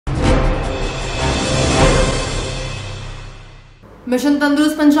Mission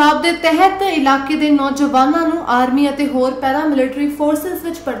तंदुरुस्त पंजाब के तहत इलाके के नौजवानों नूं आर्मी अते होर पैरा मिलिटरी फोर्सिस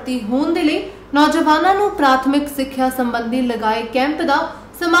विच भर्ती होने के लिए नौजवानों नूं प्राथमिक सिक्ख्या संबंधी लगाए कैंप का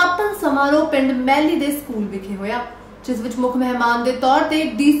समापन समारोह पिंड मैली के स्कूल विखे होया, जिस विच मुख मेहमान के तौर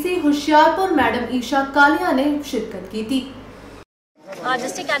पर DC होशियारपुर मैडम ईशा कालिया ने शिरकत की थी।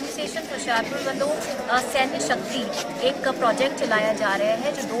 डिस्ट्रिक्ट एडमिनिस्ट्रेशन होशियारपुर वालों सैन्य शक्ति एक प्रोजेक्ट चलाया जा रहा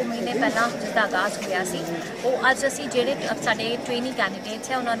है जो 2 महीने पहला जिसका आगाज़ होया सी। वो अज असी जेडे साडे ट्रेनिंग कैंडिडेट्स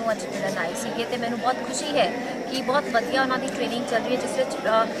है उन्होंने अज मिलन आए थे तो मैनूं बहुत खुशी है कि बहुत वधिया उन्होंने ट्रेनिंग चल रही है,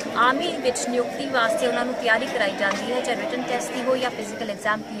 जिस आर्मी विच नियुक्ति वास्ते उन्होंने तैयारी कराई जाती है, चाहे रिटन टेस्ट की हो या फिजिकल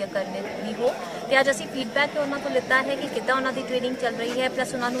एग्जाम क्लीयर करने की हो। तो अज असी फीडबैक उन्होंने तो लिता है कि कितना उन्होंने ट्रेनिंग चल रही है,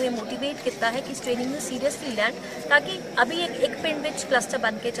 प्लस उन्होंने ये मोटिवेट किया है कि इस ट्रेनिंग में सीरियसली लैन, ताकि अभी एक पिंड विच क्लस्टर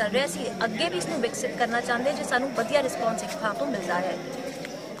बन के चल रहा है, असी अगे भी इसनूं विकसित करना चाहते हैं जो सानूं वधिया रिस्पॉन्स एक थां तो मिलता है।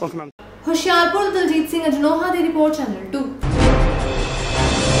 होशियारपुर दलजीत सिंह अजनोहा की रिपोर्ट चैनल।